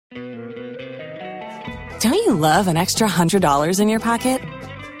Don't you love an extra $100 in your pocket?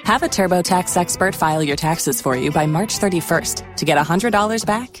 Have a TurboTax expert file your taxes for you by March 31st to get $100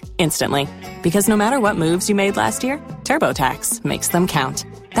 back instantly. Because no matter what moves you made last year, TurboTax makes them count.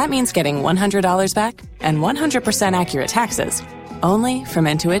 That means getting $100 back and 100% accurate taxes, only from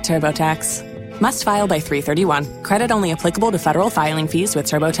Intuit TurboTax. Must file by 3/31. Credit only applicable to federal filing fees with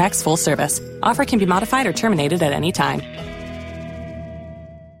TurboTax full service. Offer can be modified or terminated at any time.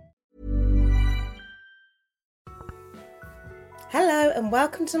 Hello and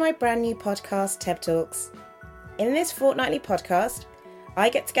welcome to my brand new podcast, Teb Talks. In this fortnightly podcast, I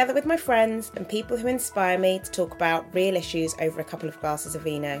get together with my friends and people who inspire me to talk about real issues over a couple of glasses of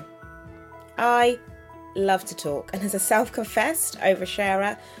vino. I love to talk, and as a self-confessed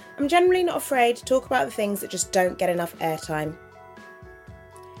oversharer, I'm generally not afraid to talk about the things that just don't get enough airtime.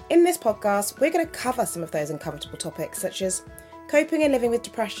 In this podcast, we're going to cover some of those uncomfortable topics such as coping and living with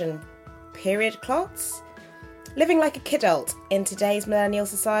depression, period clots, living like a kidult in today's millennial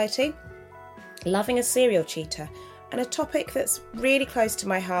society, loving a serial cheater, and a topic that's really close to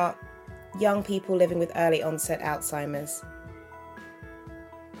my heart, young people living with early onset Alzheimer's.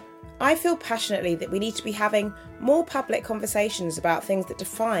 I feel passionately that we need to be having more public conversations about things that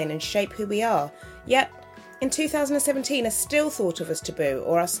define and shape who we are, yet in 2017 are still thought of as taboo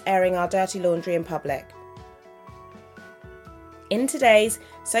or us airing our dirty laundry in public. In today's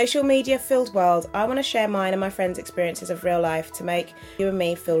social media filled world, I want to share mine and my friends' experiences of real life to make you and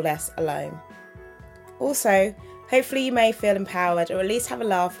me feel less alone. Also, hopefully you may feel empowered or at least have a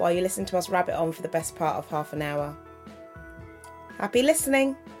laugh while you listen to us rabbit on for the best part of half an hour. Happy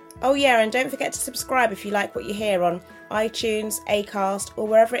listening! Oh yeah, and don't forget to subscribe if you like what you hear on iTunes, Acast, or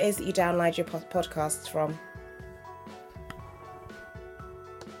wherever it is that you download your podcasts from.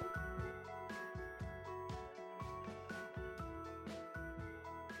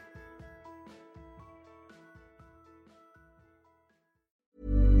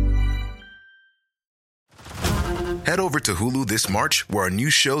 Head over to Hulu this March, where our new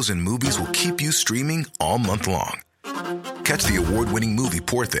shows and movies will keep you streaming all month long. Catch the award-winning movie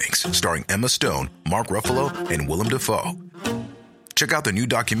Poor Things, starring Emma Stone, Mark Ruffalo, and Willem Dafoe. Check out the new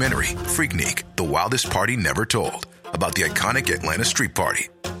documentary, Freaknik, The Wildest Party Never Told, about the iconic Atlanta Street Party.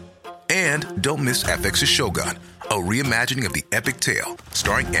 And don't miss FX's Shogun, a reimagining of the epic tale,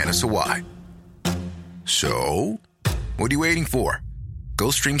 starring Anna Sawai. So, what are you waiting for?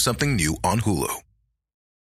 Go stream something new on Hulu.